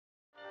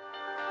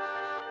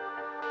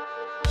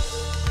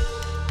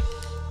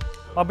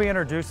I'll be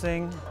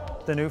introducing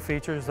the new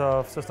features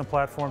of System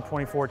Platform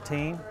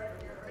 2014.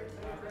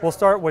 We'll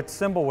start with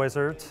Symbol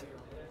Wizards,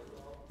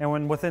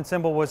 and within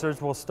Symbol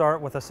Wizards we'll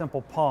start with a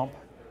simple pump.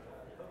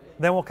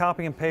 Then we'll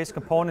copy and paste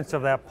components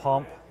of that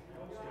pump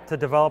to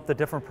develop the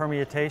different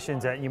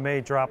permutations that you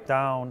may drop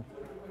down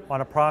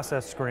on a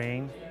process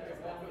screen.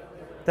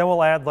 Then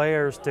we'll add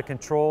layers to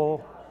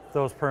control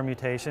those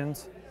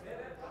permutations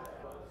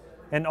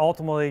and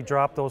ultimately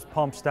drop those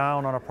pumps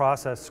down on a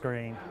process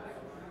screen.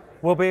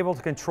 We'll be able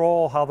to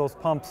control how those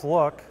pumps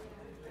look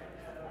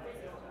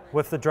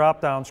with the drop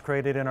downs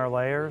created in our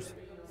layers.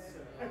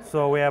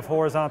 So we have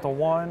horizontal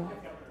 1,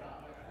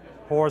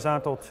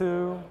 horizontal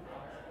 2,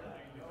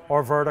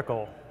 or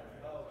vertical.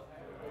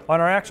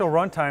 On our actual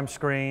runtime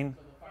screen,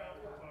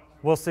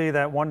 we'll see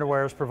that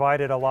Wonderware has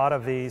provided a lot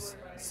of these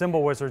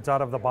symbol wizards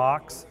out of the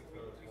box.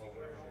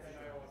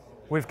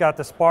 We've got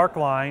the spark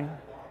line,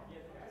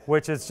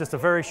 which is just a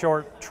very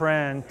short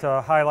trend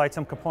to highlight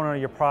some component of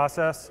your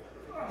process.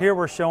 Here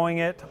we're showing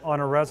it on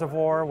a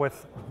reservoir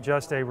with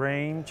just a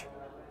range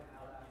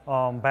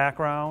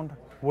background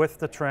with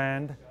the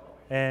trend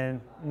and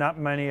not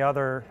many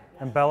other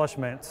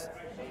embellishments.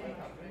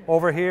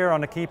 Over here on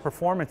the key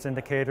performance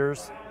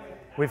indicators,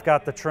 we've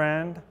got the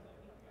trend.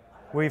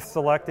 We've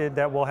selected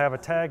that we'll have a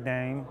tag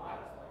name.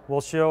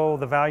 We'll show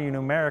the value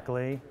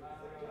numerically,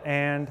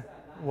 and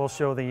we'll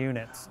show the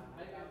units.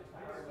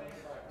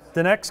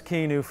 The next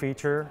key new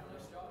feature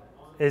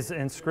is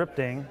in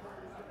scripting.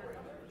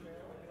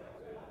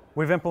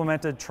 We've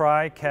implemented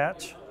try,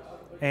 catch,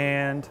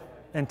 and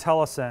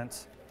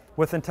IntelliSense.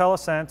 With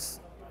IntelliSense,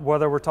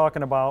 whether we're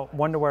talking about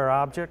Wonderware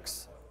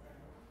objects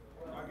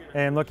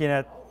and looking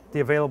at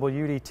the available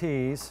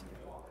UDTs,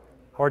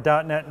 or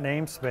 .NET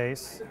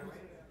namespace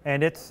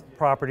and its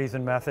properties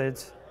and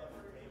methods,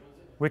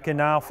 we can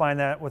now find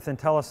that with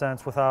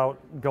IntelliSense without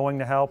going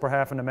to help or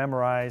having to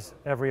memorize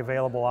every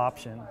available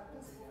option.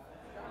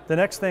 The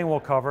next thing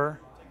we'll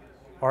cover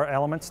are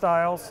element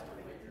styles.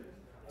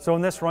 So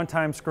in this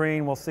runtime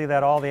screen, we'll see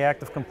that all the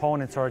active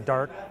components are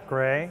dark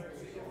gray.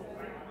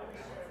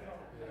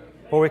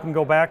 Or we can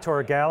go back to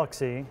our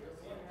Galaxy,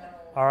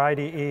 our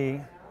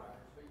IDE,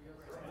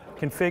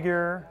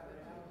 configure,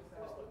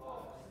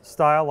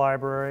 style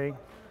library,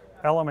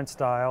 element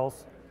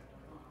styles.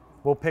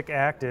 We'll pick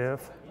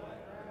active,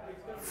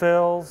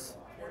 fills,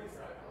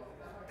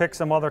 pick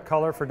some other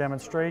color for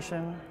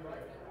demonstration,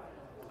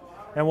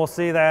 and we'll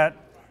see that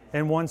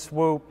in one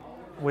swoop,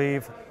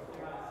 we've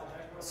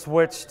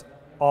switched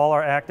all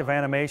our active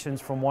animations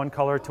from one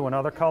color to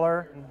another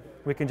color.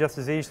 We can just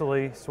as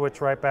easily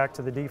switch right back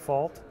to the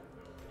default.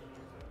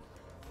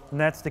 And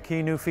that's the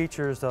key new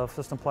features of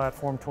System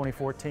Platform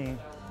 2014.